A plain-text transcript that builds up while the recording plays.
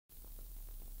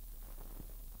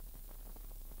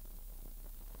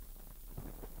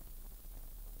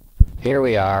Here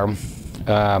we are.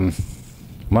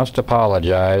 Must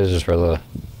apologize for the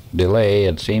delay.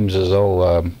 It seems as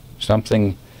though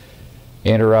something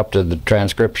interrupted the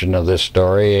transcription of this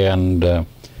story, and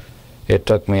it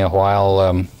took me a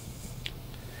while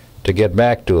to get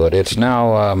back to it. It's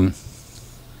now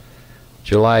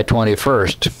July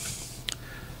 21st,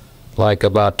 like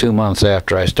about 2 months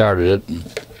after I started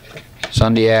it.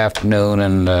 Sunday afternoon,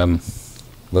 and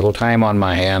little time on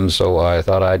my hands, so I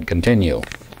thought I'd continue.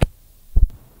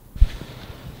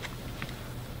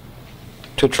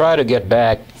 To try to get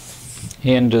back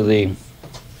into the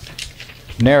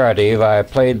narrative, I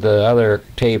played the other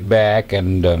tape back,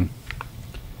 and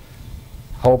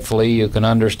hopefully you can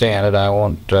understand it. I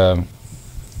won't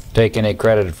take any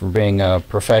credit for being a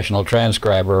professional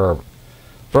transcriber or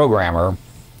programmer.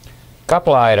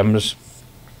 Couple items.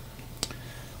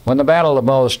 When the Battle of the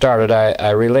Bulge started,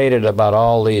 I related about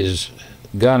all these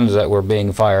guns that were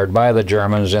being fired by the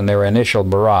Germans in their initial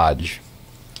barrage.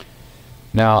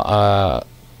 Now,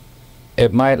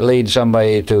 it might lead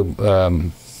somebody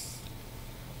to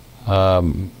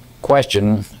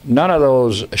question, none of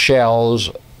those shells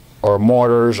or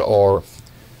mortars or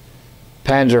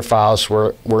Panzerfausts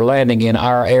were landing in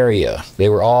our area. They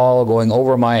were all going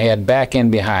over my head, back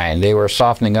in behind. They were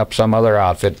softening up some other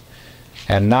outfit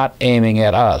and not aiming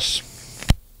at us.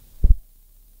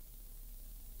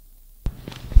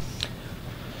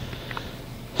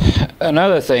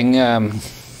 Another thing,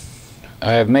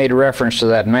 I have made reference to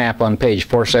that map on page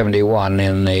 471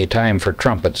 in the Time for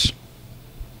Trumpets.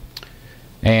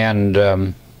 And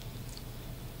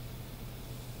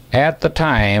at the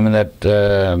time that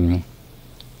the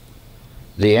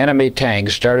enemy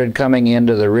tanks started coming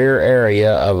into the rear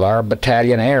area of our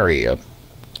battalion area,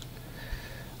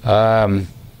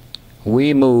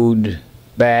 we moved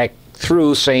back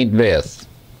through St. Vith.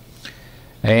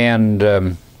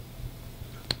 And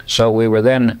so we were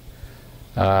then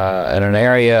in an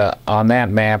area on that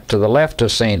map to the left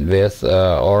of St. Vith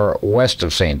or west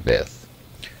of St. Vith.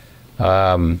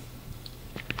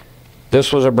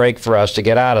 This was a break for us to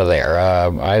get out of there.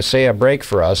 I say a break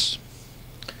for us.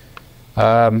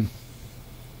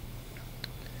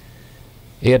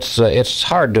 It's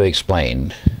hard to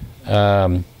explain,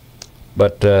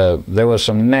 but there was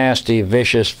some nasty,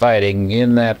 vicious fighting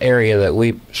in that area that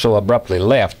we so abruptly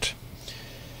left,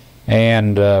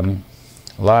 and a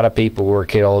lot of people were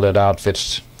killed and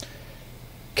outfits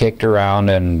kicked around,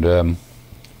 and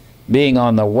being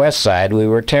on the west side, we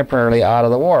were temporarily out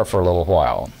of the war for a little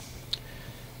while.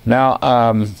 Now,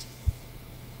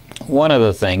 one of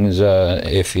the things,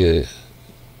 if you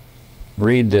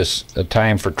read this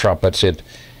Time for Trumpets,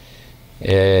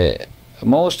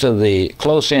 most of the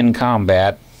close-in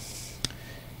combat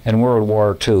in World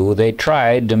War II, they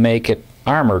tried to make it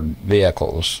armored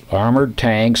vehicles, armored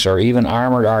tanks, or even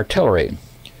armored artillery.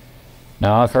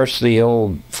 Now, of course, the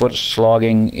old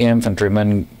foot-slogging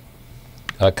infantrymen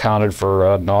accounted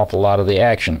for an awful lot of the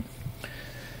action.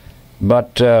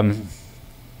 But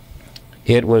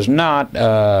it was not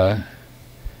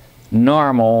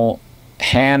normal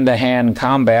hand-to-hand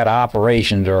combat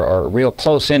operations, or real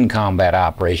close-in combat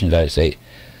operations, I'd say,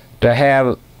 to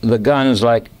have the guns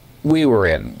like we were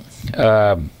in.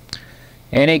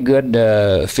 Any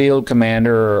good field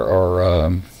commander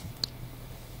or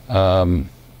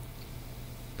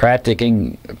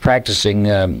practicing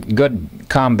good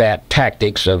combat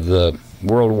tactics of the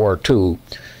World War II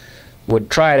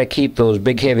would try to keep those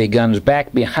big heavy guns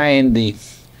back behind the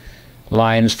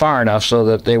lines far enough so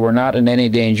that they were not in any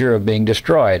danger of being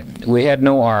destroyed. We had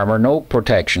no armor, no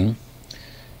protection,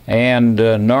 and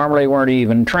normally weren't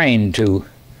even trained to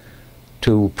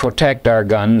protect our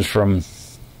guns from,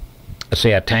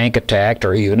 say, a tank attack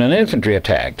or even an infantry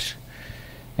attack.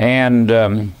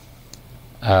 And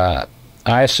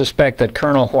I suspect that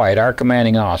Colonel White, our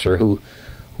commanding officer, who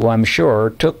I'm sure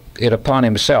took it upon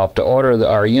himself to order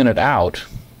our unit out,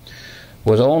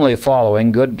 was only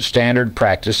following good standard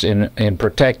practice in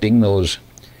protecting those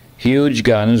huge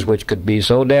guns, which could be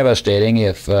so devastating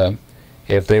if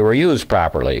they were used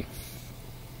properly.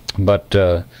 But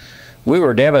we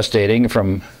were devastating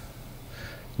from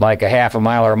like a half a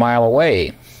mile or a mile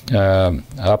away,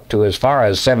 up to as far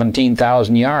as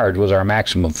 17,000 yards was our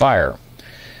maximum fire.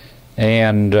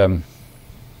 And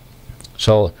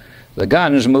so the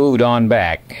guns moved on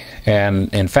back,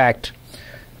 and in fact,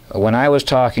 when I was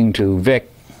talking to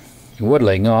Vic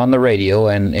Woodling on the radio,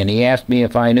 and he asked me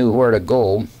if I knew where to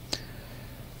go,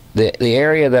 the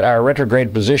area that our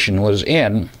retrograde position was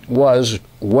in was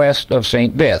west of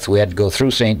St. Vith. We had to go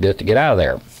through St. Vith to get out of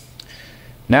there.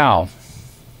 Now,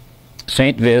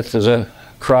 St. Vith is a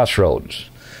crossroads.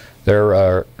 There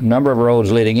are a number of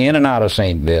roads leading in and out of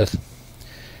St. Vith,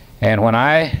 And when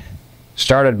I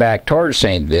started back towards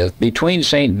St. Vith, between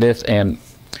St. Vith and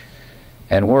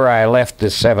where I left the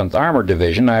 7th Armored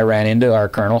Division, I ran into our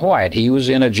Colonel White. He was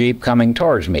in a Jeep coming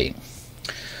towards me.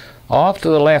 Off to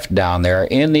the left down there,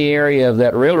 in the area of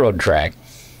that railroad track,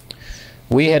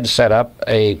 we had set up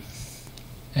a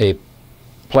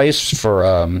place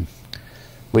for,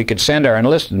 we could send our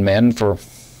enlisted men for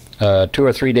 2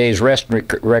 or 3 days rest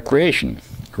and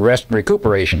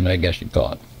recuperation, I guess you'd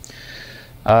call it.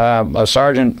 A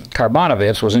Sergeant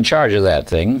Karbonovitz was in charge of that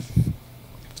thing,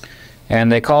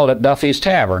 and they called it Duffy's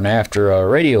Tavern after a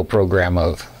radio program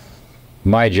of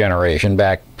my generation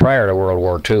back prior to World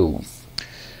War II.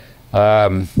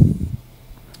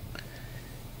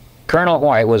 Colonel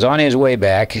White was on his way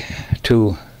back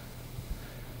to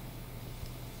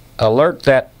alert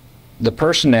the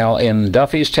personnel in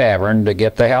Duffy's Tavern to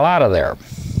get the hell out of there.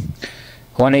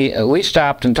 When we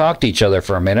stopped and talked to each other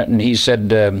for a minute, and he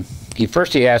said,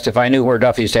 he asked if I knew where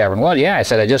Duffy's Tavern was. Yeah, I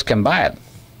said, I just come by it.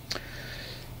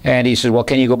 And he said, well,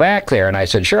 can you go back there? And I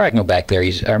said, sure, I can go back there.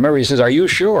 I remember he says, are you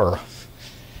sure?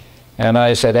 And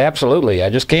I said, absolutely, I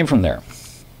just came from there.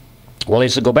 Well, he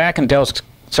said, go back and tell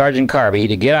Sergeant Carby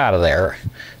to get out of there.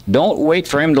 Don't wait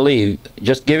for him to leave.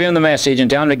 Just give him the message and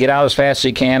tell him to get out as fast as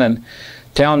he can, and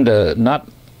tell him to not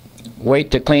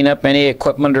wait to clean up any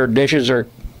equipment or dishes or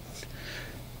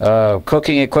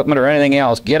cooking equipment or anything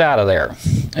else. Get out of there.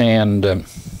 And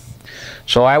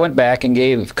so I went back and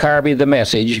gave Carby the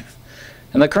message,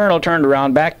 and the colonel turned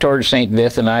around back towards St.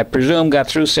 Vith, and I presume got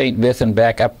through St. Vith and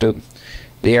back up to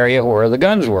the area where the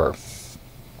guns were.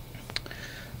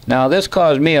 Now this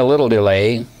caused me a little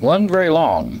delay. Wasn't very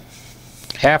long,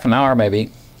 half an hour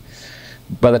maybe.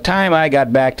 By the time I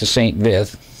got back to St.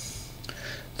 Vith,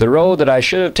 the road that I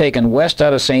should have taken west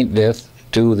out of St. Vith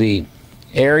to the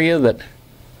area that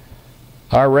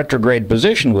our retrograde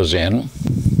position was in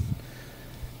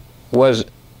was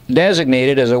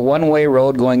designated as a one-way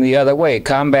road going the other way.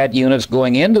 Combat units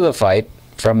going into the fight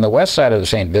from the west side of the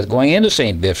St. Vith, going into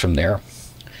St. Vith from there,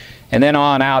 and then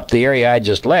on out the area I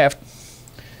just left,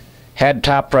 had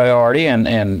top priority,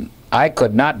 and I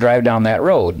could not drive down that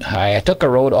road. I took a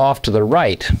road off to the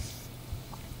right,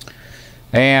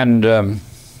 and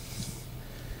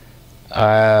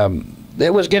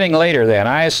it was getting later then.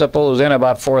 I suppose in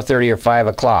about 4:30 or 5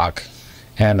 o'clock,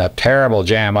 and a terrible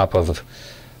jam up of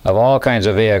all kinds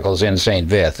of vehicles in St.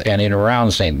 Vith and in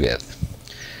around St. Vith.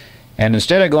 And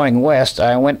instead of going west,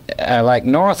 I went like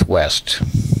northwest,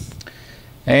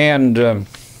 and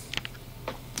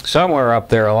somewhere up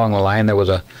there along the line there was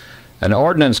an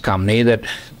ordnance company that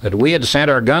we had sent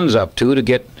our guns up to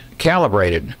get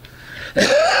calibrated.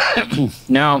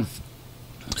 Now,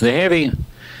 the heavy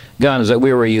guns that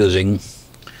we were using,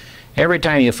 every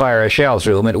time you fire a shell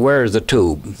through them, it wears the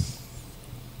tube.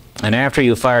 And after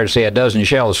you fired, say, a dozen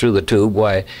shells through the tube,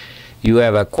 why, you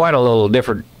have quite a little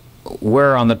different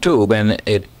wear on the tube, and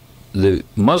the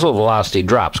muzzle velocity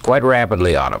drops quite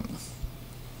rapidly on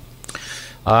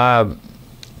them.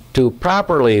 To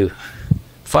properly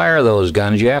fire those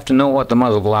guns, you have to know what the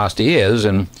muzzle velocity is,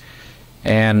 and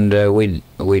we'd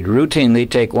routinely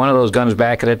take one of those guns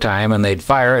back at a time, and they'd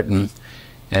fire it and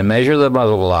measure the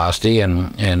muzzle velocity,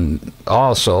 and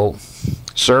also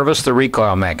service the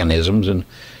recoil mechanisms,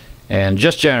 and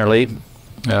just generally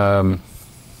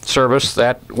service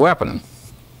that weapon.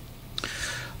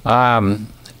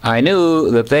 I knew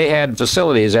that they had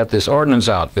facilities at this ordnance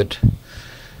outfit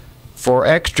for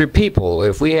extra people.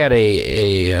 If we had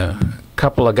a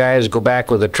couple of guys go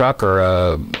back with a truck,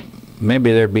 or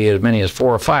maybe there'd be as many as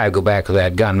 4 or 5 go back with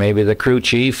that gun, maybe the crew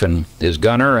chief and his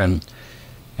gunner and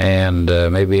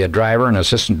maybe a driver, an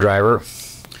assistant driver,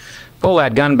 pull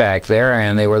that gun back there,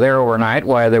 and they were there overnight.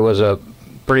 Why, there was a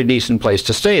pretty decent place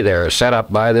to stay there, set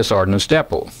up by this ordnance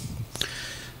depot.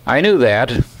 I knew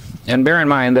that, and bear in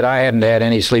mind that I hadn't had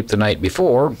any sleep the night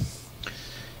before,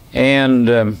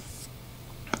 and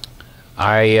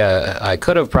I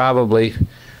could have probably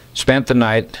spent the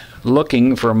night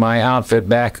looking for my outfit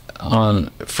back on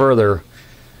further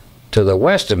to the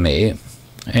west of me,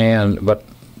 but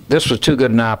this was too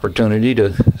good an opportunity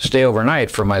to stay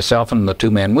overnight for myself and the 2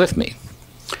 men with me.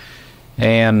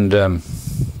 And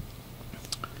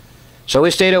so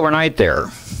we stayed overnight there,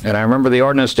 and I remember the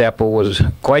ordnance depot was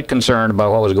quite concerned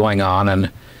about what was going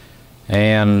on,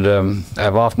 and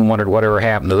I've often wondered whatever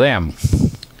happened to them.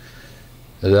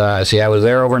 See, I was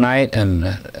there overnight and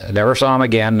never saw him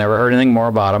again, never heard anything more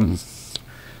about him.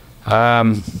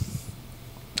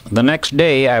 The next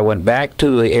day I went back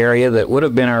to the area that would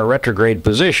have been our retrograde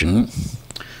position,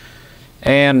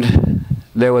 and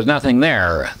there was nothing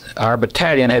there. Our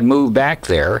battalion had moved back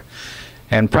there,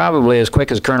 And probably as quick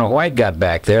as Colonel White got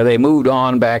back there, they moved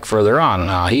on back further on.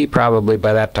 Now, he probably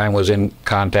by that time was in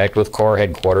contact with Corps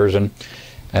headquarters, and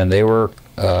they were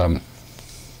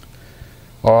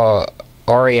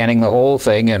orienting the whole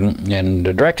thing and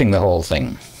directing the whole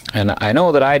thing. And I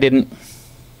know that I didn't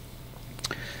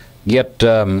get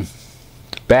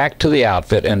back to the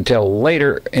outfit until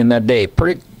later in that day,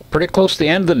 pretty close to the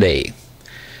end of the day.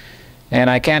 And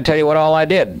I can't tell you what all I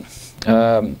did.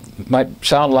 Might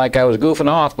sound like I was goofing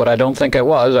off, but I don't think I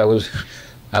was.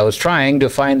 I was trying to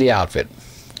find the outfit,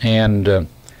 and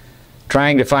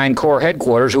trying to find Corps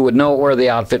headquarters who would know where the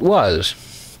outfit was.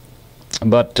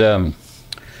 But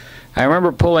I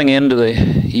remember pulling into the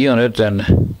unit,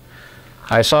 and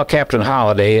I saw Captain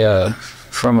Holliday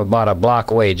from about a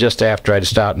block away just after I'd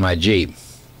stopped my Jeep.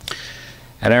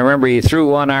 And I remember he threw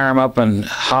one arm up and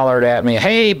hollered at me,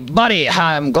 "Hey, buddy,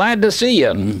 I'm glad to see you."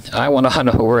 And I went on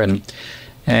over,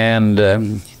 and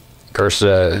of course,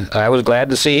 I was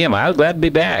glad to see him. I was glad to be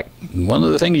back. One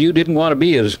of the things you didn't want to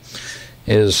be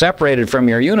is separated from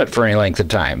your unit for any length of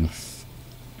time.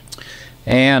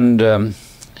 And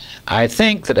I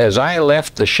think that as I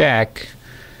left the shack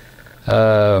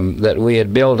that we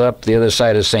had built up the other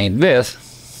side of St. Vith,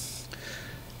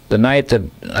 the night that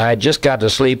I just got to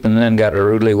sleep and then got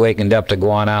rudely wakened up to go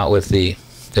on out with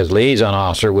as liaison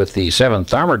officer with the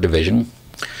 7th Armored Division,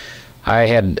 I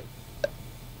had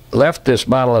left this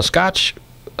bottle of scotch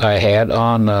I had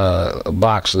on a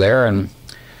box there, and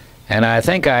I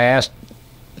think I asked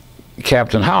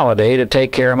Captain Holliday to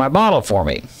take care of my bottle for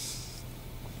me,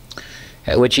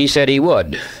 which he said he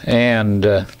would. And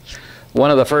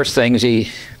one of the first things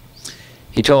he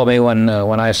told me when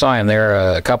I saw him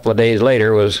there a couple of days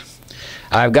later was,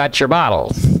 "I've got your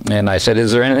bottle." And I said,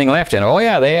 "Is there anything left in it?" "Oh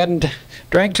yeah, they hadn't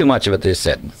drank too much of it," they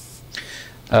said.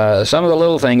 Some of the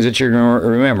little things that you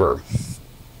remember.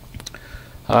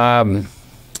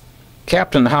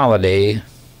 Captain Holliday,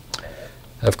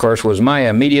 of course, was my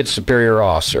immediate superior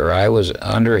officer. I was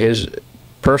under his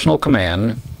personal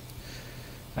command,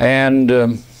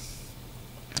 and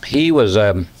he was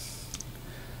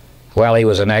well, he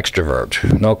was an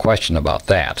extrovert, no question about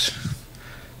that.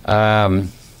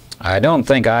 I don't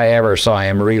think I ever saw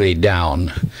him really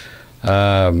down.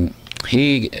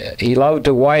 He loved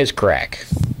to wisecrack,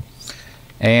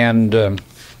 and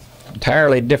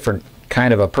entirely different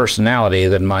kind of a personality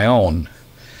than my own.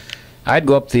 I'd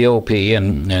go up the OP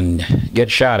and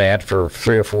get shot at for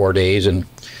 3 or 4 days, and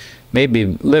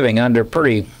maybe living under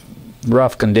pretty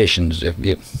rough conditions,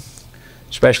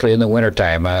 especially in the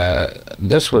wintertime.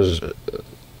 This was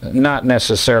not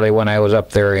necessarily when I was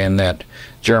up there in that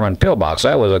German pillbox.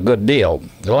 That was a good deal.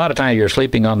 A lot of times you're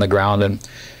sleeping on the ground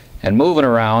and moving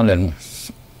around,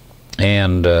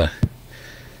 and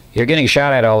you're getting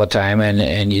shot at all the time,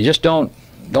 and you just don't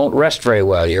rest very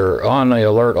well. You're on the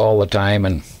alert all the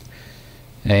time,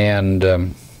 and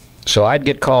so I'd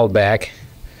get called back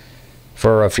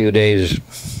for a few days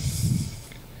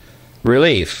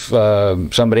relief.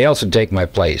 Somebody else would take my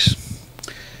place.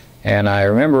 And I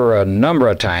remember a number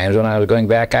of times when I was going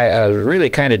back, I was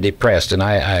really kind of depressed, and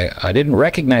I didn't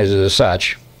recognize it as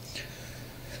such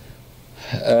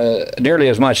nearly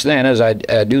as much then as I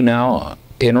do now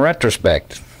in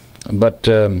retrospect. But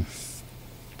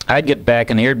I'd get back,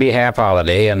 and here'd be Half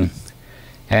Holiday, and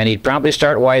he'd promptly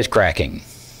start wisecracking.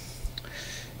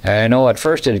 I know at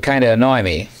first it'd kind of annoy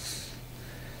me,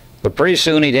 but pretty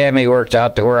soon he'd have me worked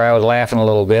out to where I was laughing a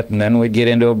little bit, and then we'd get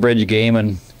into a bridge game,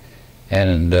 and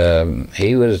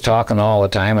he was talking all the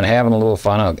time and having a little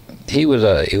fun. He was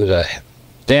a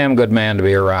damn good man to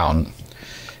be around,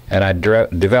 and I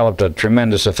developed a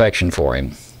tremendous affection for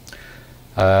him.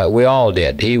 We all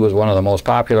did. He was one of the most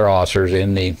popular officers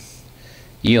in the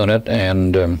unit,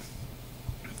 and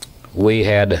we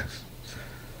had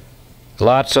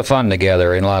lots of fun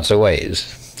together in lots of ways.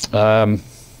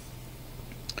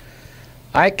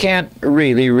 I can't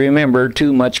really remember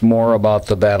too much more about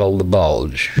the Battle of the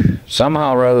Bulge.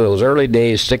 Somehow or other, those early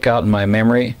days stick out in my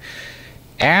memory.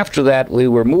 After that, we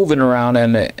were moving around,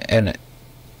 and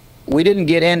we didn't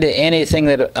get into anything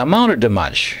that amounted to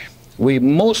much. We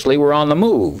mostly were on the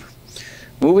move,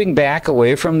 moving back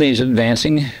away from these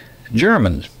advancing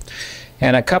Germans.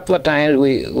 And a couple of times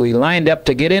we lined up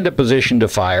to get into position to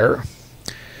fire,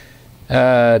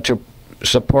 to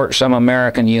support some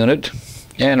American unit.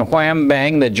 And wham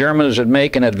bang, the Germans would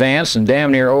make an advance and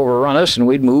damn near overrun us, and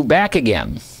we'd move back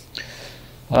again.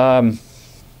 Their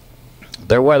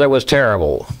weather was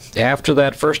terrible. After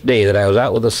that first day that I was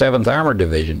out with the 7th Armored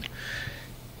Division,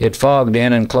 it fogged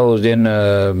in and closed in.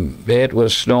 It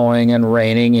was snowing and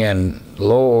raining and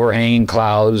low overhanging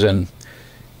clouds, and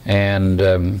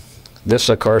this,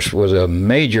 of course, was a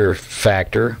major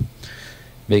factor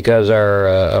because our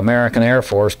American Air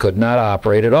Force could not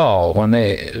operate at all. When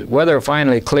the weather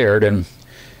finally cleared and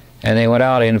they went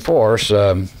out in force,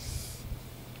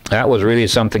 that was really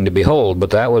something to behold. But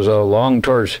that was along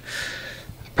towards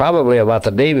probably about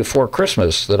the day before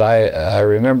Christmas that I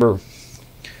remember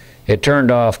it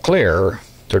turned off clear.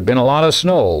 There'd been a lot of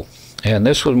snow, and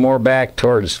this was more back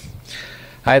towards,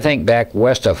 I think, back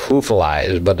west of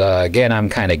Hoofelies, but again, I'm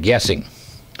kind of guessing.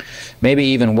 Maybe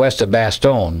even west of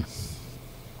Bastogne,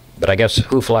 but I guess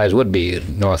Hoofelies would be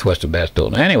northwest of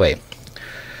Bastogne. Anyway,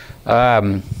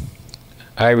 I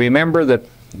remember that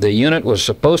the unit was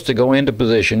supposed to go into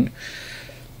position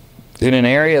in an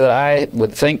area that I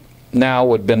would think now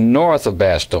would have been north of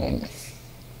Bastogne.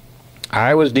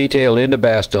 I was detailed into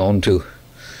Bastogne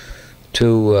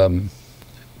to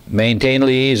maintain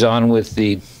liaison with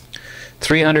the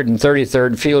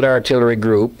 333rd Field Artillery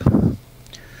Group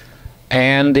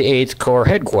and the 8th Corps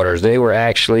headquarters. They were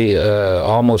actually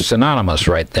almost synonymous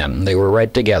right then. They were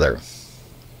right together.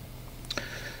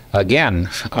 Again,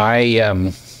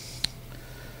 I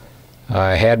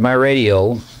had my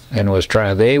radio and was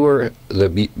trying.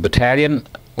 The battalion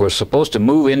was supposed to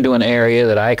move into an area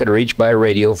that I could reach by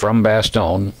radio from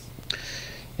Bastogne,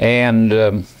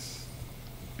 and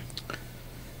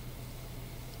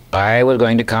I was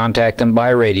going to contact them by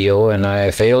radio, and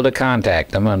I failed to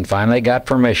contact them, and finally got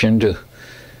permission to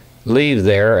leave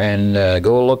there and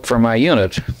go look for my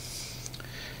unit.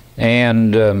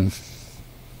 And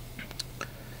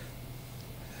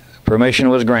permission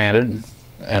was granted,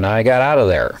 and I got out of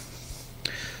there.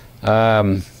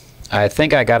 I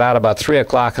think I got out about 3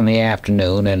 o'clock in the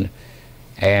afternoon,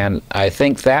 and I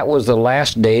think that was the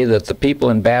last day that the people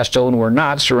in Bastogne were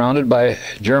not surrounded by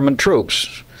German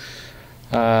troops.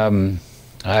 You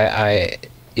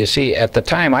see, at the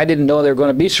time, I didn't know they were going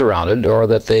to be surrounded, or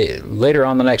that they later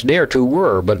on the next day or two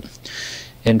were. But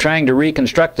in trying to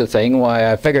reconstruct the thing,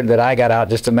 why, I figured that I got out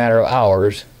just a matter of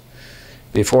hours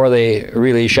before they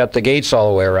really shut the gates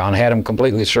all the way around, had them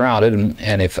completely surrounded.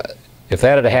 And if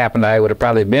that had happened, I would have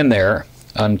probably been there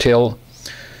until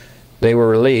they were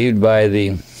relieved by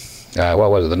the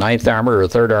what was it, the 9th Armored or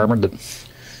 3rd Armored that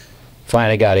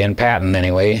finally got in. Patton,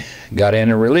 anyway, got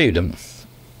in and relieved them.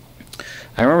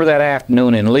 I remember that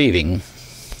afternoon in leaving,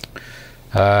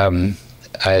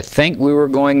 I think we were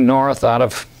going north out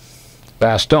of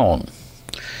Bastogne.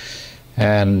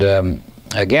 And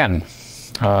again,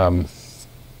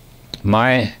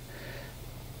 my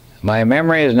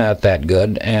memory is not that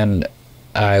good, and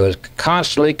I was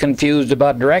constantly confused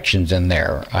about directions in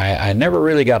there. I never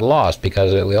really got lost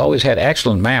because we always had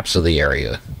excellent maps of the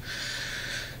area.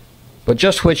 But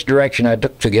just which direction I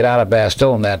took to get out of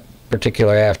Bastogne that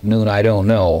particular afternoon, I don't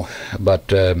know.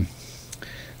 But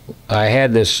I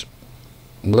had this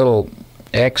little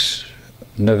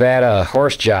ex-Nevada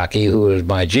horse jockey who was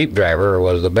my Jeep driver,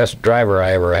 was the best driver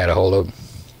I ever had a hold of.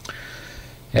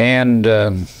 And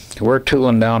we're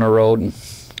tooling down a road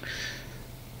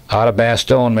out of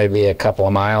Bastogne, maybe a couple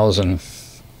of miles, and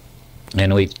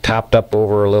we topped up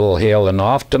over a little hill, and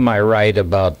off to my right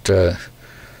about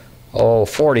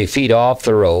 40 feet off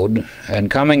the road,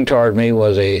 and coming toward me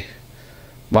was a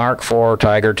Mark IV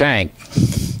Tiger tank.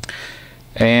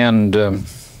 And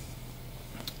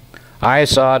I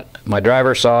saw it, my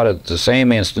driver saw it at the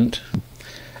same instant.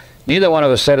 Neither one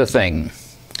of us said a thing.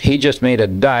 He just made a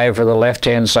dive for the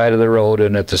left-hand side of the road,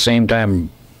 and at the same time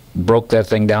broke that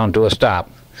thing down to a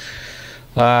stop.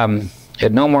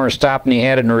 It no more stopped than he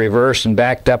had it in reverse, and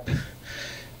backed up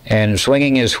and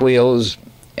swinging his wheels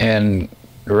and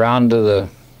around to the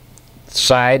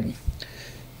side,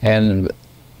 and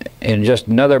in just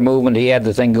another movement he had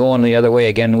the thing going the other way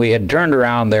again. We had turned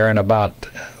around there in about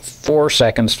 4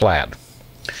 seconds flat.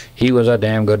 He was a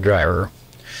damn good driver.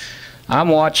 I'm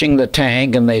watching the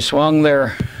tank, and they swung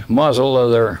their muzzle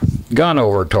of their gun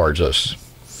over towards us.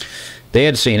 They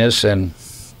had seen us, and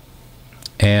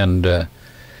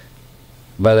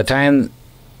by the time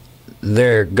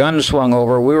their gun swung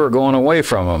over, we were going away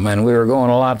from them, and we were going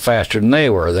a lot faster than they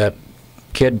were. That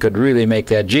kid could really make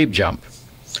that Jeep jump.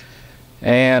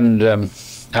 And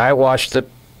I watched the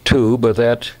tube of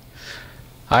that,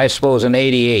 I suppose, in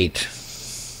 '88.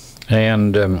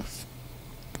 And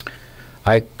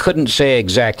I couldn't say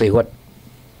exactly what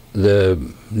the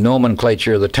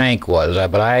nomenclature of the tank was,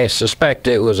 but I suspect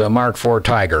it was a Mark IV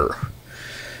Tiger,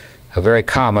 a very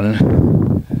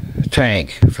common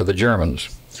tank for the Germans.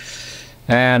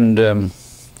 And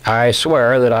I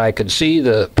swear that I could see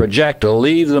the projectile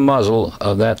leave the muzzle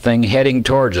of that thing heading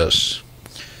towards us.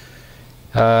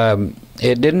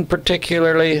 It didn't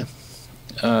particularly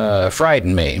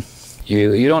frighten me.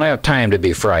 You don't have time to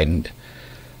be frightened.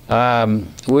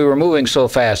 We were moving so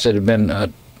fast, it had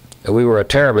been we were a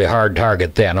terribly hard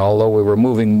target then, although we were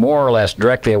moving more or less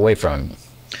directly away from him.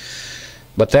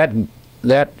 But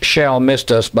that shell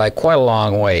missed us by quite a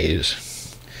long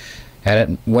ways,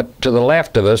 and it went to the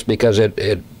left of us because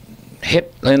it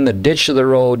hit in the ditch of the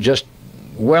road just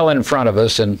well in front of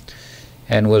us,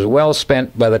 and was well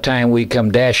spent by the time we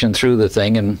come dashing through the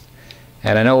thing. And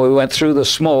I know we went through the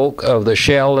smoke of the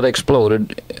shell that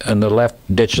exploded in the left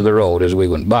ditch of the road as we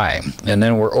went by, and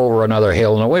then we're over another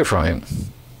hill and away from him.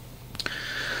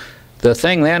 The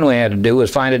thing then we had to do was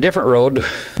find a different road,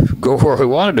 go where we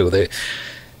wanted to. The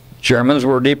Germans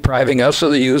were depriving us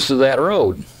of the use of that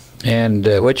road, and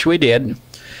which we did.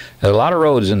 There's a lot of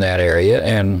roads in that area,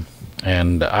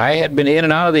 and I had been in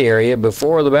and out of the area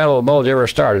before the Battle of the Bulge ever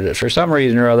started. For some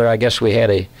reason or other, I guess we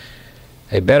had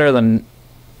a better than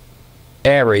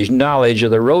average knowledge of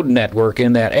the road network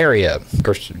in that area. Of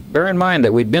course, bear in mind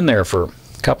that we'd been there for a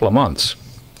couple of months.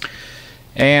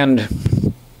 And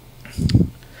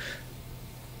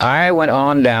I went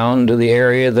on down to the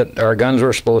area that our guns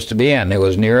were supposed to be in. It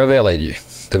was near a village.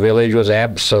 The village was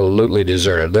absolutely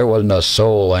deserted. There wasn't a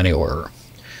soul anywhere.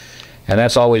 And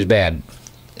that's always bad.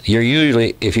 You're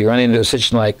usually, if you run into a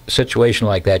situation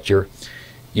like that,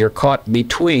 you're caught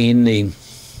between the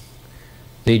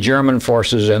German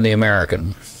forces and the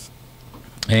American.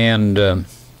 And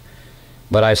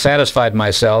but I satisfied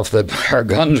myself that our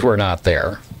guns were not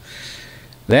there.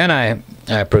 Then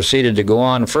I proceeded to go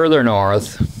on further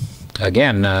north.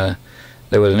 Again,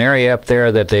 there was an area up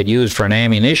there that they'd used for an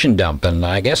ammunition dump, and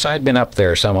I guess I'd been up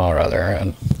there somehow or other,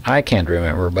 and I can't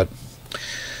remember, but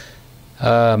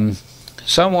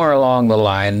somewhere along the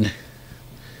line,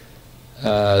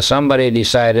 somebody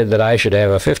decided that I should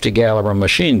have a 50 caliber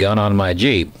machine gun on my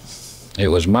Jeep. It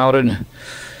was mounted.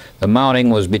 The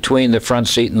mounting was between the front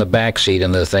seat and the back seat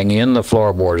and the thing in the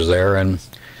floorboards there,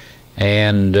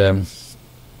 and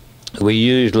we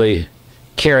usually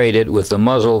carried it with the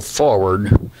muzzle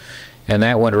forward, and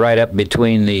that went right up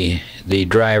between the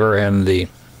driver and the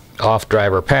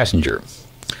off-driver passenger.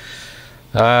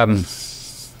 I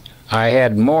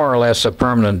had more or less a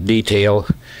permanent detail,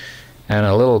 and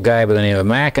a little guy by the name of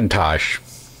McIntosh,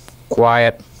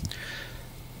 quiet,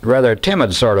 rather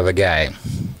timid sort of a guy,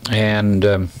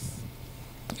 and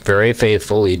very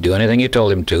faithful. He'd do anything you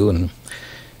told him to,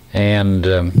 and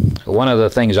one of the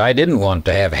things I didn't want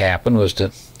to have happen was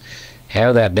to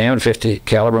have that damn 50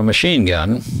 caliber machine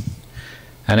gun,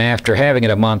 and after having it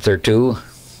a month or two,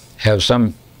 have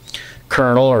some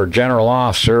colonel or general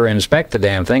officer inspect the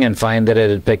damn thing and find that it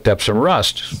had picked up some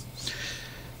rust.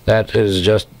 That is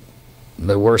just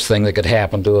the worst thing that could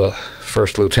happen to a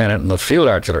first lieutenant in the field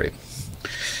artillery.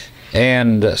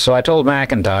 And so I told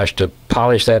McIntosh to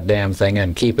polish that damn thing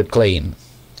and keep it clean.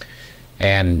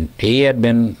 And he had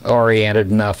been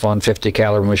oriented enough on 50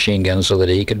 caliber machine guns so that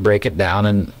he could break it down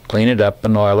and clean it up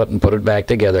and oil it and put it back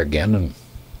together again.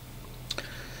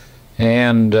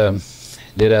 And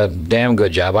did a damn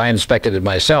good job. I inspected it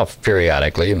myself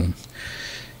periodically.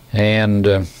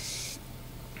 But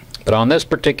on this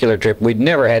particular trip, we'd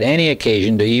never had any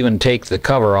occasion to even take the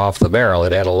cover off the barrel.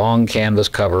 It had a long canvas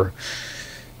cover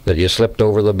that you slipped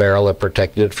over the barrel that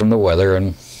protected it from the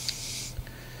weather.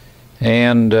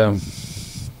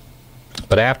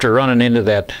 But after running into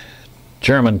that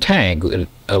German tank, it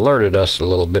alerted us a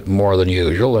little bit more than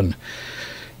usual,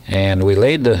 and we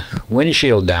laid the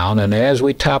windshield down, and as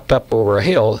we topped up over a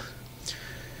hill,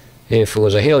 if it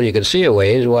was a hill you could see a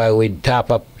ways, why we'd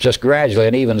top up just gradually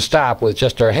and even stop with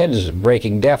just our heads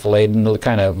breaking defilade and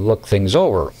kind of look things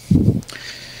over.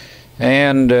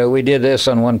 And we did this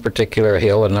on one particular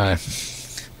hill, and I,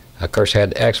 of course,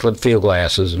 had excellent field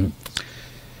glasses,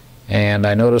 and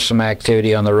I noticed some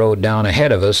activity on the road down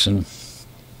ahead of us, and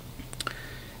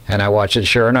I watched it.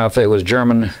 Sure enough, it was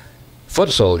German foot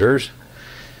soldiers,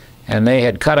 and they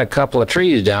had cut a couple of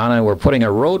trees down and were putting a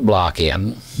roadblock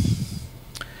in.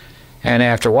 And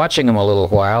after watching them a little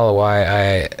while,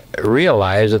 I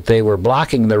realized that they were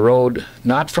blocking the road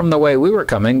not from the way we were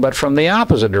coming, but from the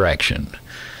opposite direction.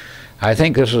 I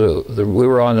think this was we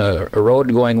were on a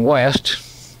road going west,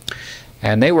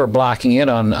 and they were blocking it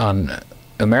on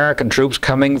American troops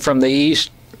coming from the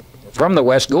east, from the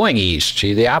west going east,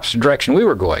 see, the opposite direction we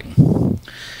were going,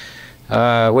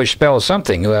 which spells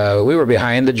something. We were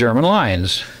behind the German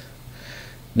lines.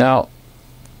 Now,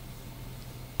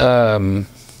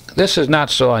 this is not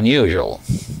so unusual.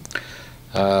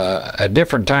 At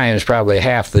different times, probably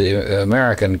half the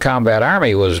American combat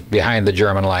army was behind the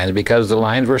German lines because the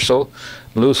lines were so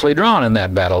loosely drawn in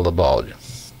that Battle of the Bulge.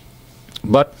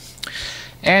 But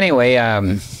anyway,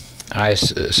 I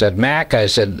said, Mac, I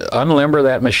said, unlimber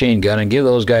that machine gun and give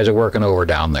those guys a working over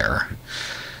down there.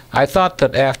 I thought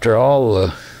that after all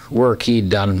the work he'd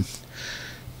done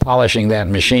polishing that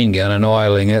machine gun and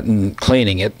oiling it and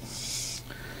cleaning it,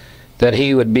 that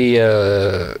he would be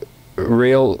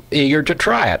real eager to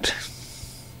try it.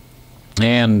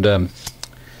 And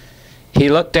he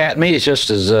looked at me just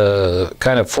as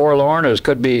kind of forlorn as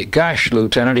could be. Gosh,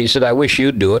 Lieutenant, he said, I wish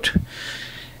you'd do it.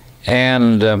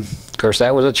 And of course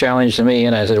that was a challenge to me,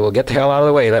 and I said, well, get the hell out of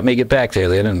the way, let me get back there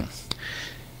then.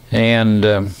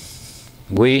 And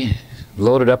we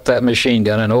loaded up that machine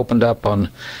gun and opened up on,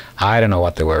 I don't know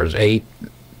what there was, 8,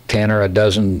 10 or a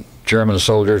dozen German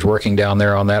soldiers working down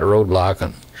there on that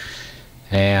roadblock.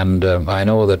 And I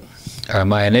know that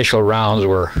my initial rounds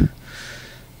were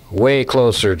way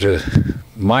closer to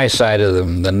my side of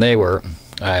them than they were.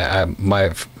 I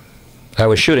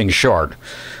was shooting short,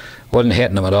 wasn't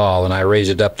hitting them at all, and I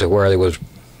raised it up to where there was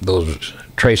those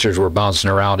tracers were bouncing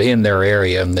around in their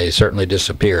area, and they certainly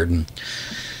disappeared. And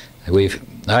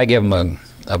I gave them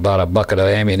about a bucket of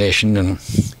ammunition,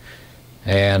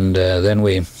 and then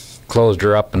we closed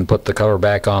her up and put the cover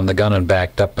back on the gun and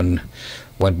backed up and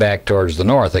went back towards the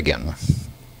north again.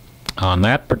 On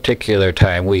that particular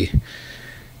time,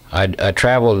 I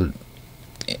traveled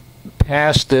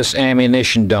past this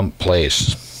ammunition dump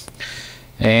place,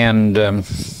 and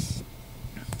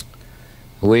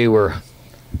we were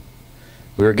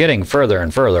getting further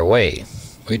and further away.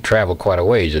 We traveled quite a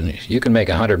ways, and you can make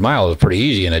 100 miles pretty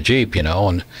easy in a Jeep, you know.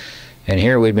 And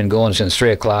here we'd been going since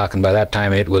 3 o'clock, and by that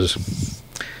time it was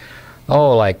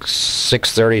like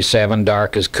 6:37,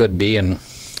 dark as could be, and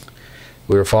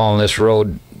we were following this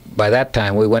road. By that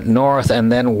time we went north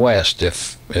and then west,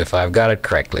 if I've got it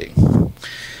correctly.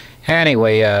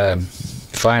 Anyway,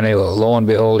 finally, lo and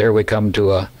behold, here we come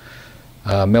to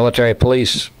a military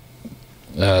police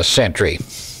sentry,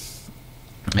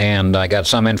 and I got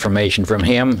some information from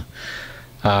him.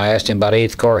 I asked him about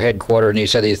 8th Corps headquarters, and he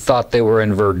said he thought they were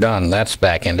in Verdun. That's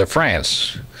back into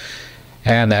France,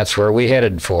 and that's where we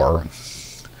headed for.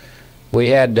 We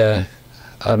had an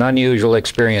unusual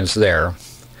experience there.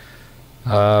 We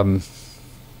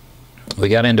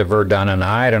got into Verdun, and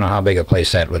I don't know how big a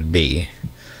place that would be.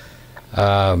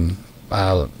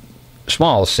 A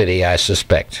small city, I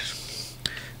suspect,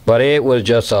 but it was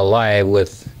just alive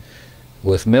with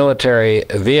military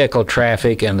vehicle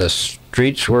traffic, and the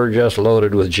streets were just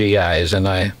loaded with GIs. And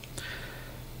I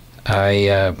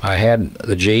had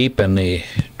the Jeep and the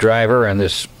driver and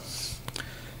this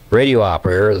radio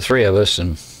operator, the 3 of us,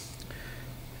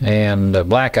 and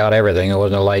blackout everything. There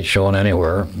wasn't a light showing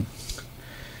anywhere,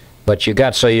 but you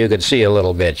got so you could see a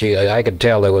little bit. I could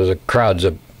tell there was crowds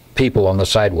of people on the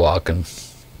sidewalk, and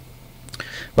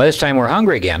by this time we're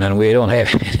hungry again, and we don't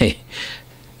have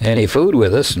any food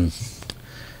with us. And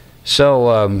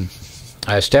so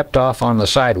I stepped off on the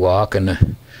sidewalk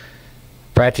and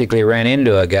practically ran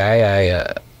into a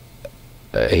guy.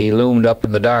 He loomed up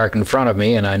in the dark in front of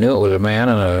me, and I knew it was a man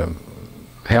in a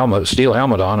helmet, steel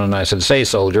helmet on, and I said, "Say,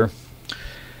 soldier,"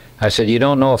 I said, "you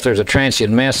don't know if there's a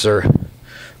transient mess or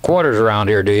quarters around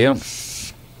here, do you?"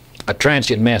 A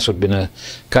transient mess would have been a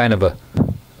kind of a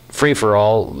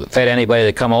free-for-all, fed anybody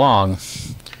that come along.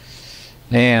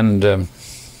 And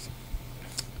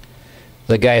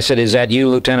the guy said, "Is that you,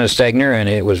 Lieutenant Stegner?" And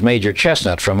it was Major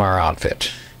Chestnut from our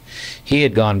outfit. He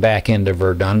had gone back into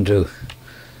Verdun to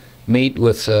meet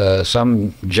with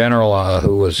some general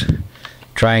who was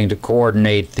trying to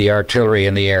coordinate the artillery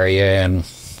in the area,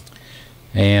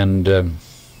 and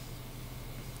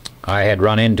I had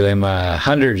run into him,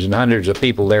 hundreds and hundreds of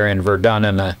people there in Verdun,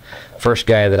 and the first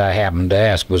guy that I happened to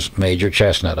ask was Major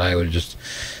Chestnut. I was just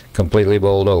completely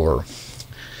bowled over.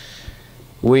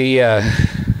 We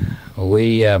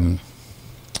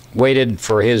waited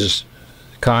for his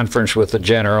conference with the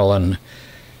general,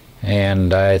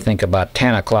 and I think about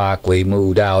 10 o'clock we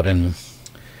moved out and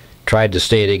tried to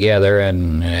stay together,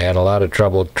 and had a lot of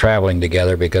trouble traveling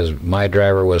together because my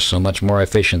driver was so much more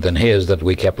efficient than his that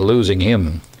we kept losing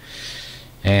him.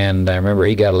 And I remember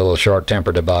he got a little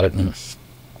short-tempered about it,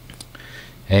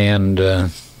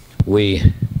 and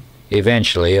we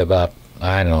eventually, about,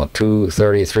 I don't know,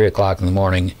 2:30, 3 o'clock in the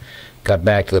morning, got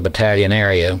back to the battalion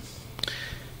area,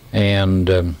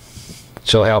 and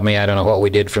so help me, I don't know what we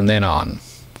did from then on.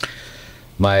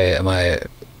 My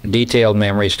detailed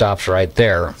memory stops right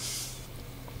there.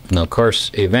 Now, of course,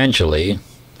 eventually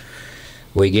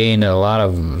we gained a lot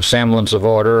of semblance of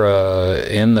order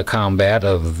in the combat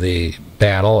of the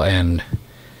battle, and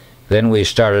then we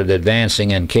started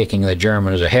advancing and kicking the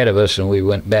Germans ahead of us, and we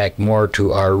went back more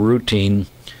to our routine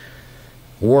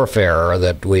warfare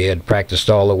that we had practiced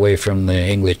all the way from the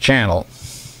English Channel.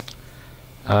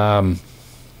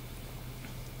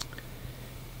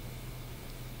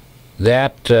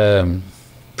 That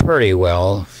pretty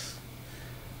well,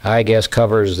 I guess,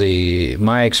 covers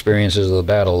my experiences of the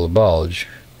Battle of the Bulge.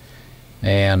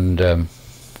 And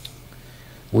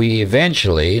we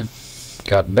eventually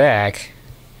got back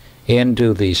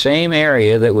into the same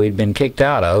area that we'd been kicked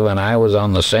out of, and I was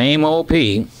on the same OP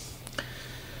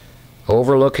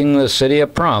overlooking the city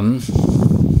of Prum,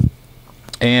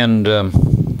 and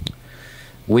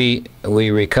we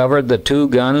recovered the 2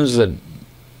 guns that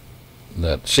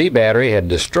Sea Battery had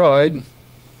destroyed,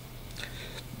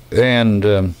 and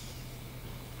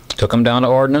took them down to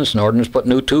Ordnance, and Ordnance put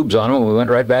new tubes on them, and we went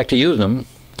right back to using them.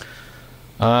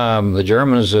 The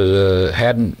Germans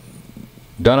hadn't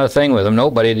done a thing with them.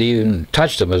 Nobody had even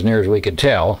touched them, as near as we could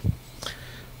tell.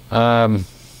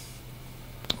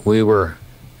 We were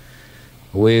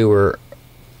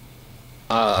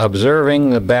observing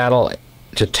the battle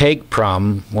to take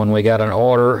Prum when we got an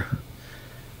order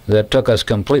that took us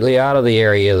completely out of the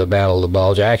area of the Battle of the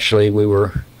Bulge. Actually, we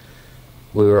were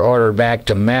ordered back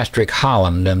to Maastricht,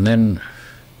 Holland, and then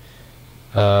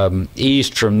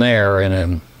east from there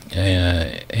in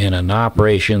an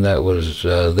operation that was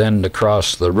then to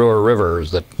cross the Ruhr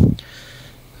rivers, that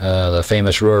the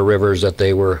famous Ruhr rivers that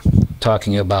they were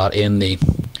talking about in the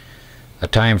A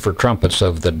Time for Trumpets,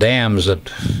 of the dams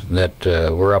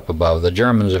that were up above. The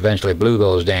Germans eventually blew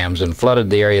those dams and flooded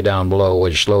the area down below,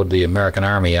 which slowed the American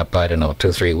army up, I don't know, 2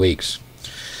 or 3 weeks.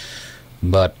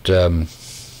 But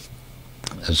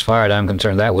as far as I'm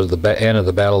concerned, that was the end of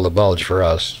the Battle of the Bulge for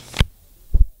us.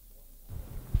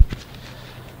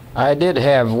 I did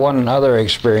have one other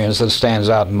experience that stands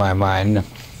out in my mind.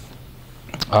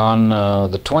 On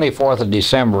the 24th of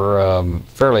December,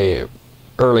 fairly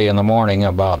early in the morning,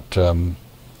 about 8,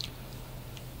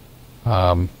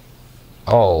 9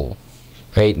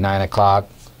 o'clock,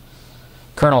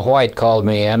 Colonel White called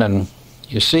me in, and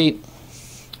you see,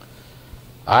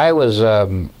 I was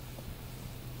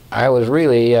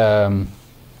really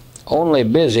only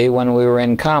busy when we were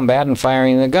in combat and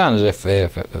firing the guns. If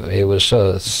it was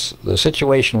the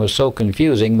situation was so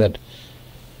confusing that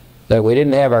we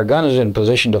didn't have our guns in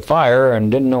position to fire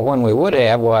and didn't know when we would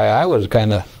have, why, I was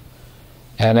kind of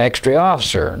an extra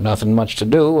officer, nothing much to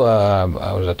do.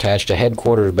 I was attached to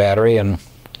Headquarters Battery and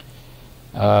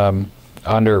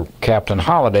under Captain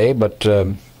Holliday, but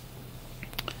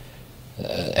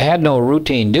had no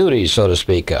routine duties, so to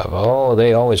speak of. Oh,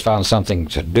 they always found something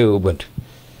to do, but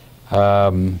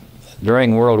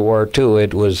during World War II,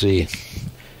 it was the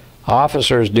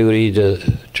officer's duty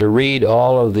to read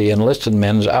all of the enlisted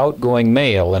men's outgoing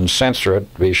mail and censor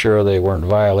it to be sure they weren't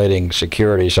violating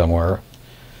security somewhere.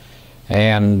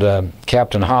 And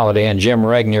Captain Holliday and Jim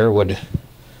Regnier would,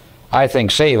 I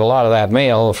think, save a lot of that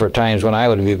mail for times when I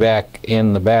would be back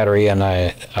in the battery, and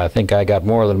I think I got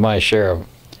more than my share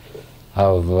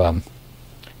of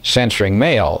censoring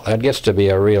mail. That gets to be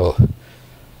a real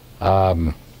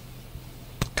kind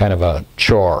of a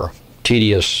chore,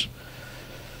 tedious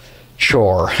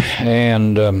chore.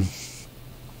 And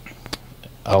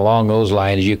along those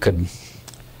lines, you could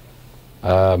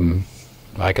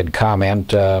I could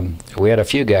comment, we had a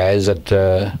few guys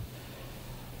that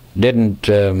didn't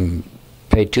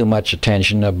pay too much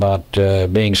attention about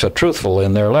being so truthful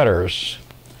in their letters.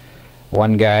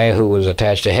 One guy who was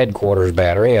attached to Headquarters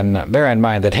Battery, and bear in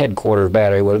mind that Headquarters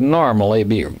Battery would normally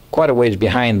be quite a ways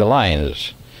behind the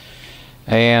lines,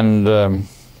 and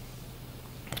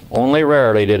only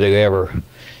rarely did they ever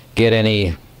get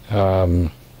any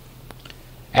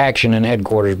action in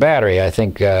Headquarters Battery. I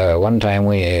think one time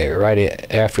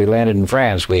right after we landed in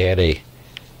France, we had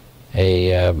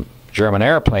a German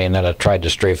airplane that had tried to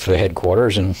strafe the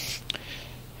headquarters,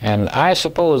 and I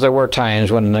suppose there were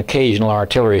times when an occasional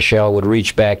artillery shell would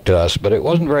reach back to us, but it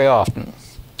wasn't very often.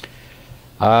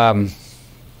 But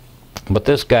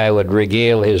this guy would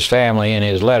regale his family in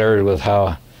his letters with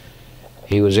how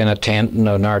he was in a tent and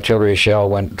an artillery shell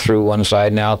went through one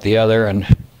side and out the other, and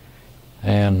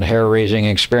hair-raising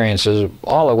experiences,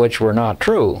 all of which were not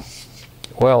true.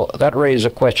 Well, that raised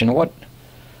a question: what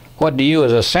do you,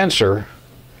 as a censor,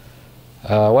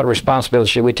 what responsibility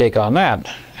should we take on that?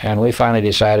 And we finally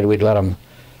decided we'd let them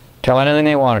tell anything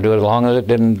they wanted to, as long as it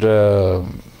didn't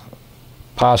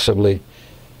possibly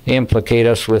implicate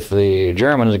us with the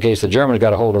Germans, in case the Germans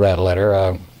got a hold of that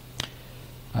letter.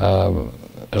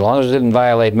 As long as it didn't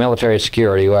violate military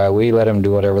security, why, we let them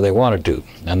do whatever they wanted to.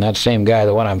 And that same guy,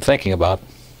 the one I'm thinking about,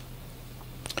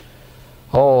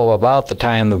 about the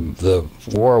time the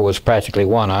war was practically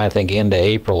won, I think into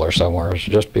April or somewhere,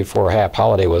 just before Hap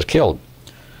Holliday was killed,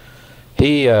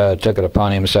 he took it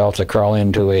upon himself to crawl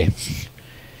into a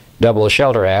double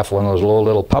shelter aft, one of those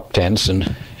little pup tents,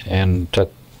 and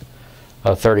took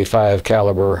a 35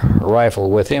 caliber rifle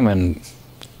with him and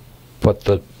put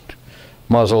the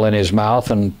muzzle in his mouth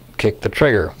and kicked the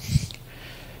trigger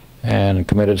and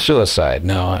committed suicide.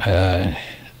 Now,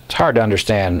 it's hard to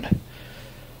understand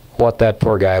what that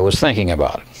poor guy was thinking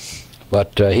about,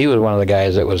 but he was one of the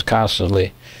guys that was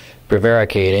constantly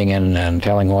prevaricating and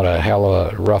telling what a hell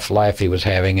of a rough life he was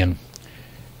having,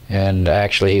 and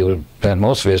actually he would spend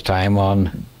most of his time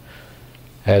on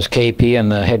as KP in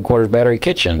the headquarters battery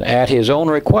kitchen at his own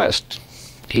request.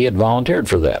 He had volunteered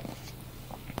for that.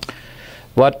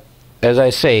 But as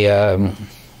I say,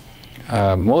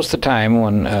 most of the time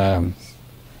when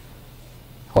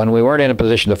we weren't in a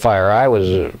position to fire, I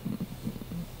was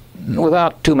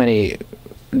without too many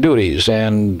duties,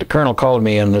 and the colonel called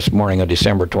me in this morning of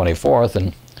December 24th,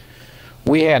 and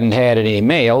we hadn't had any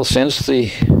mail since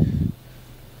the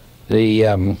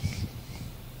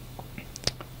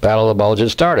Battle of the Bulge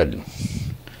had started.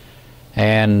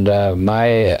 And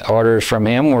my orders from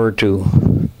him were to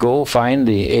go find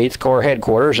the 8th Corps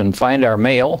headquarters and find our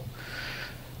mail,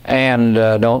 and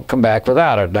don't come back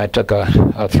without it. And I took a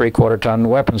 3/4 ton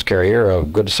weapons carrier, a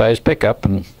good-sized pickup,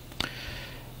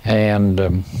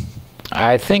 and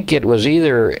I think it was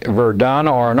either Verdun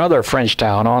or another French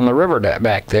town on the river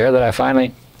back there that I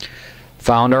finally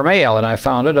found our mail, and I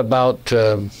found it about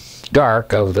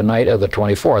dark of the night of the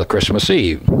 24th, Christmas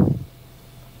Eve.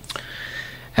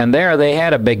 And there they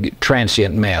had a big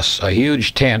transient mess, a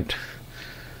huge tent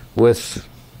with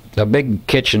a big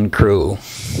kitchen crew.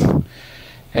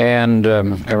 And I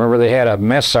remember they had a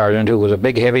mess sergeant who was a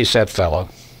big heavy-set fellow,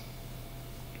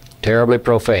 terribly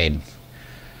profane.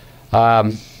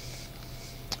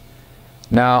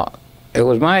 Now, it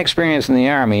was my experience in the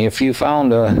Army, if you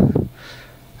found a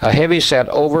heavy-set,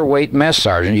 overweight mess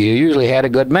sergeant, you usually had a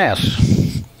good mess.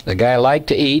 The guy liked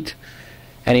to eat,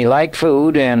 and he liked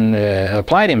food, and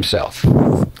applied himself.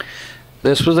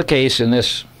 This was the case in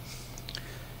this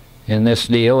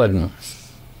deal, and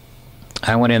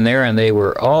I went in there, and they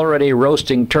were already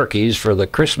roasting turkeys for the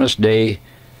Christmas Day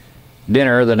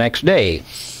dinner the next day.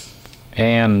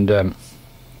 And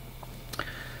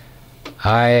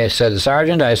I said,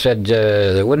 Sergeant, I said,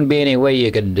 there wouldn't be any way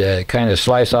you could kind of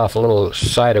slice off a little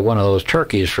side of one of those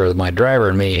turkeys for my driver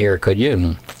and me here, could you?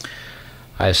 And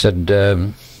I said,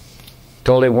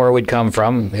 told him where we'd come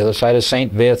from, the other side of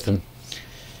St. Vith, and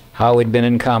how we'd been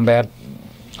in combat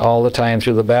all the time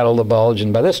through the Battle of the Bulge.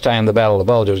 And by this time, the Battle of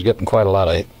the Bulge was getting quite a lot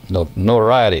of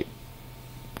notoriety.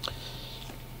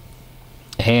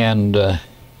 And I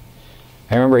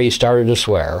remember he started to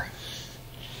swear.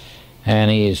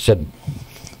 And he said,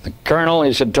 the colonel,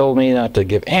 he said, told me not to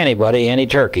give anybody any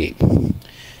turkey.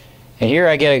 And here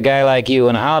I get a guy like you,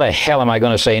 and how the hell am I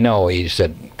going to say no? He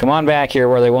said, come on back here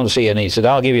where they won't see you. And he said,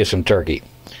 I'll give you some turkey.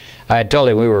 I had told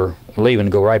him we were leaving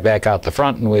to go right back out the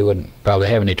front, and we wouldn't probably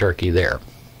have any turkey there.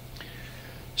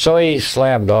 So he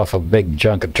slabbed off a big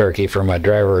chunk of turkey for my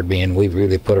driver and me, and we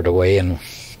really put it away. And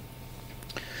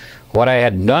what I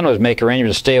had done was make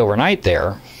arrangements to stay overnight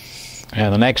there.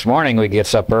 And the next morning we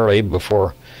gets up early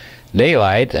before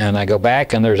daylight, and I go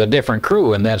back, and there's a different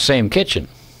crew in that same kitchen.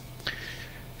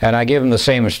 And I give them the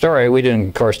same story. We didn't,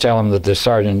 of course, tell them that the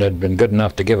sergeant had been good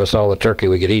enough to give us all the turkey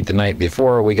we could eat the night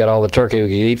before. We got all the turkey we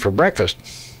could eat for breakfast.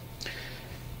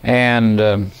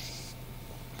 And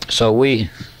so we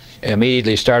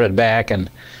immediately started back, and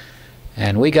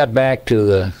we got back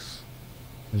to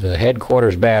the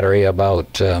headquarters battery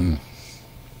about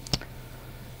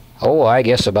I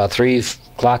guess about 3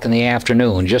 o'clock in the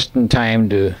afternoon, just in time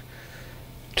to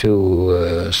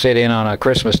sit in on a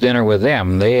Christmas dinner with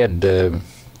them. They had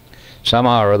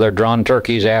somehow or other drawn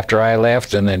turkeys after I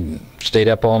left, and then stayed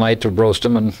up all night to roast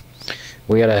them, and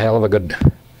we had a hell of a good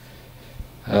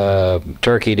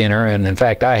turkey dinner. And in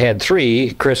fact, I had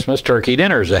 3 Christmas turkey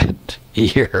dinners that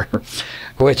year,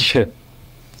 which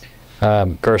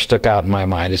of course stuck out in my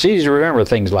mind. It's easy to remember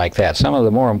things like that. Some of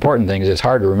the more important things it's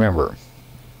hard to remember,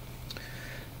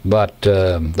 but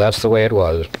that's the way it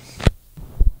was.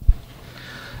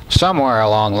 Somewhere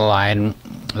along the line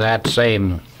that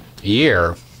same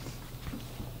year,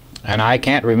 and I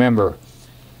can't remember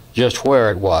just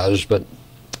where it was, but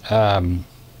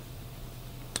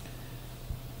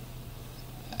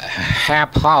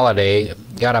Hap Holiday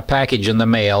got a package in the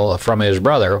mail from his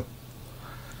brother,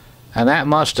 and that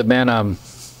must have been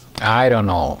I don't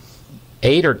know,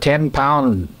 8 or 10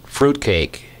 pound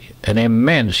fruitcake, an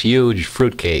immense, huge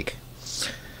fruitcake.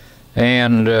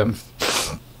 And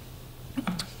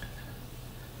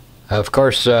of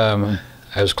course,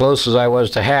 as close as I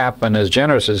was to Hap and as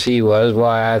generous as he was,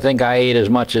 why, I think I ate as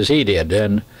much as he did.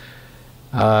 And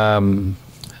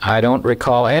I don't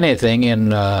recall anything in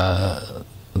the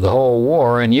whole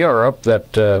war in Europe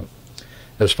that,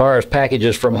 as far as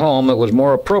packages from home, it was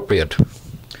more appropriate.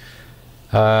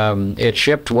 It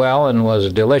shipped well and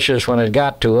was delicious when it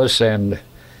got to us, and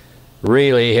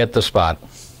really hit the spot.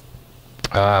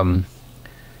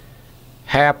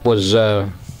 Hap was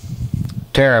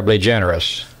terribly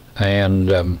generous,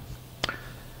 and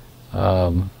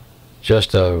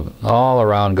just a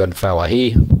all-around good fella.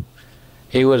 He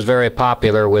was very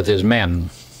popular with his men.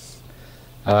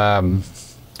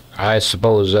 I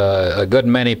suppose a good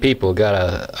many people got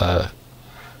a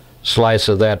slice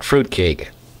of that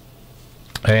fruitcake.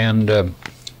 And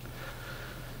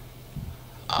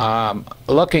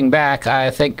looking back,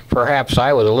 I think perhaps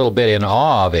I was a little bit in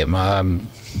awe of him,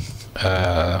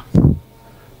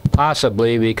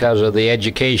 possibly because of the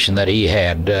education that he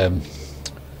had.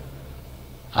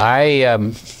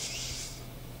 I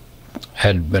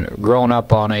had grown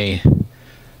up on a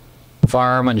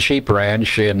farm and sheep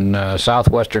ranch in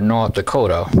southwestern North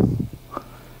Dakota,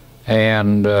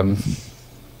 and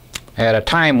at a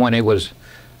time when it was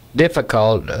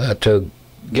difficult to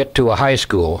get to a high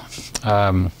school.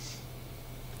 I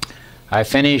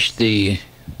finished the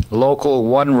local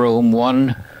one-room,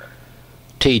 one-teacher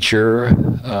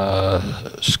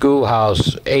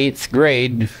schoolhouse 8th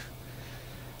grade.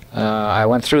 I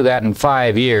went through that in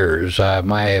 5 years.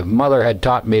 My mother had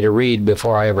taught me to read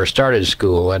before I ever started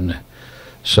school, and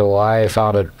so I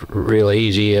found it really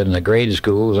easy in the grade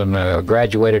schools, and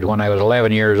graduated when I was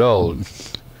 11 years old.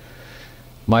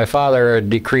 My father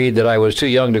decreed that I was too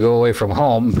young to go away from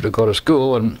home to go to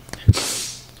school,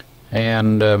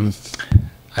 and I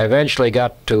eventually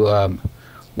got to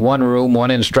one-room,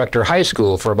 one-instructor high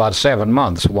school for about 7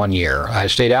 months, 1 year. I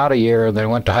stayed out a year, and then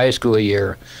went to high school a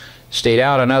year, stayed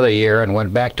out another year, and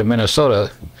went back to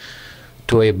Minnesota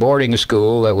to a boarding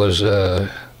school that was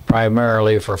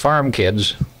primarily for farm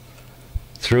kids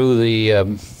through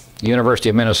the University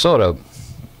of Minnesota,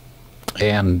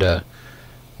 and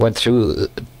went through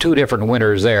 2 different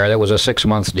winters there. That was a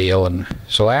 6-month deal, and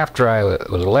so after I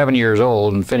was 11 years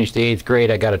old and finished the 8th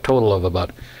grade, I got a total of about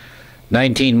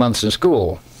 19 months in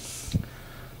school.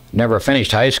 Never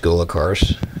finished high school, of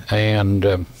course,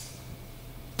 and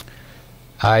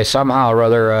I somehow or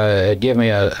other, it gave me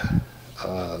a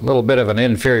little bit of an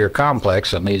inferior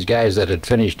complex on these guys that had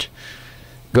finished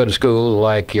good school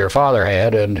like your father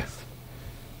had,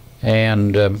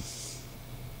 and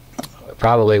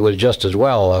probably was just as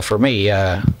well for me.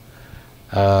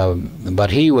 But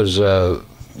he was a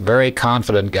very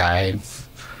confident guy,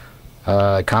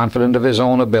 confident of his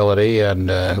own ability, and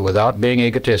without being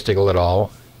egotistical at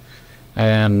all,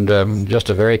 and just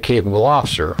a very capable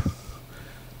officer.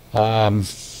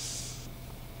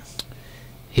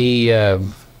 He had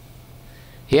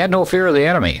no fear of the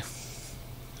enemy.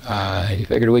 He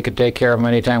figured we could take care of him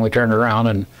anytime we turned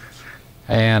around,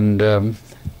 and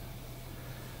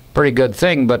pretty good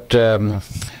thing, but of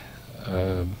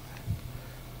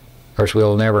course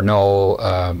we'll never know.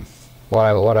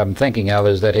 What I'm thinking of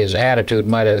is that his attitude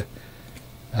might have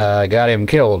got him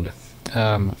killed.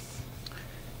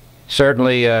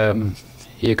 Certainly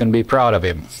you can be proud of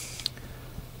him.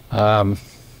 And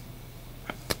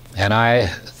I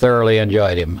thoroughly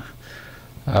enjoyed him.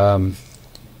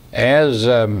 As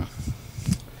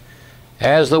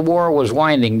the war was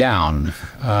winding down,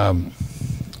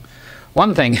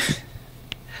 one thing,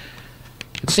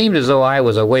 it seemed as though I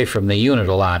was away from the unit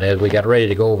a lot as we got ready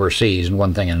to go overseas, and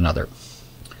one thing and another.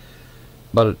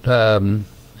 But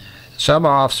some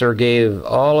officer gave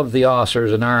all of the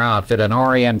officers in our outfit an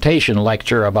orientation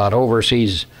lecture about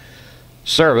overseas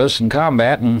service and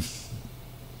combat, and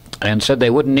said they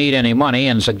wouldn't need any money,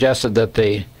 and suggested that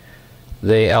they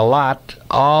allot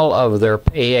all of their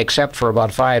pay, except for about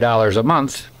 $5 a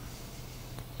month,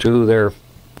 to their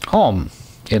home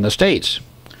in the States.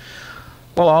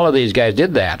 Well, all of these guys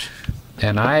did that,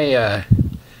 and I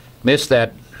missed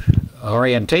that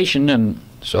orientation, and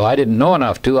so I didn't know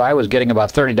enough to. I was getting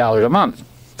about $30 a month.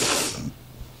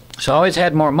 So I always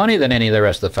had more money than any of the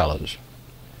rest of the fellows.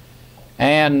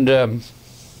 And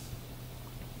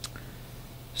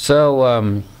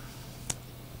so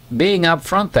being up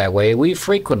front that way, we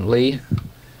frequently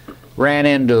ran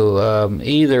into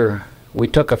either we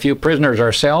took a few prisoners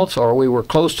ourselves, or we were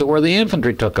close to where the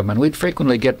infantry took them, and we'd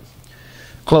frequently get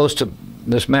close to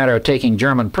this matter of taking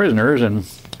German prisoners,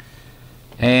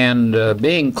 and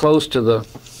being close to the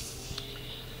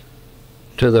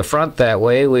front that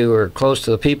way, we were close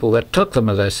to the people that took them,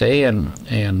 as I say,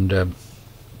 and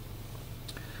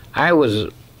I was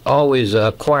always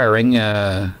acquiring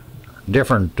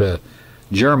different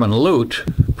German loot,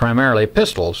 primarily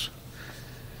pistols.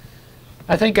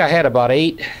 I think I had about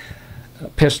 8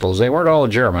 pistols. They weren't all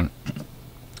German,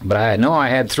 but I know I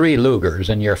had 3 Lugers,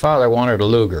 and your father wanted a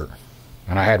Luger,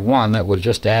 and I had one that was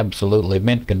just absolutely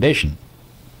mint condition.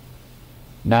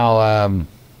 Now,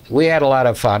 we had a lot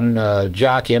of fun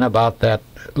jockeying about that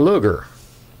Luger,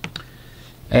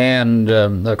 and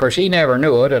of course he never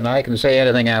knew it, and I can say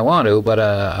anything I want to, but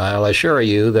I'll assure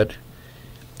you that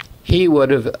he would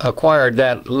have acquired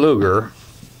that Luger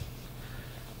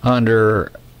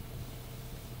under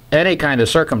any kind of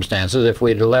circumstances if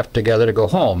we'd left together to go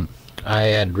home. I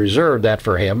had reserved that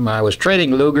for him. I was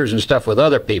trading Lugers and stuff with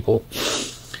other people,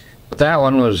 but that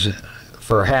one was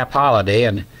for half holiday,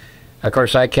 and of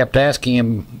course I kept asking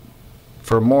him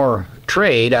for more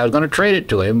trade. I was going to trade it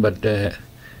to him, but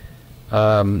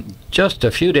just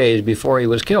a few days before he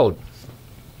was killed,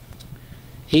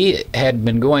 he had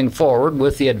been going forward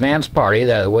with the advance party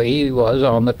the way he was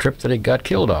on the trip that he got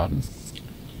killed on.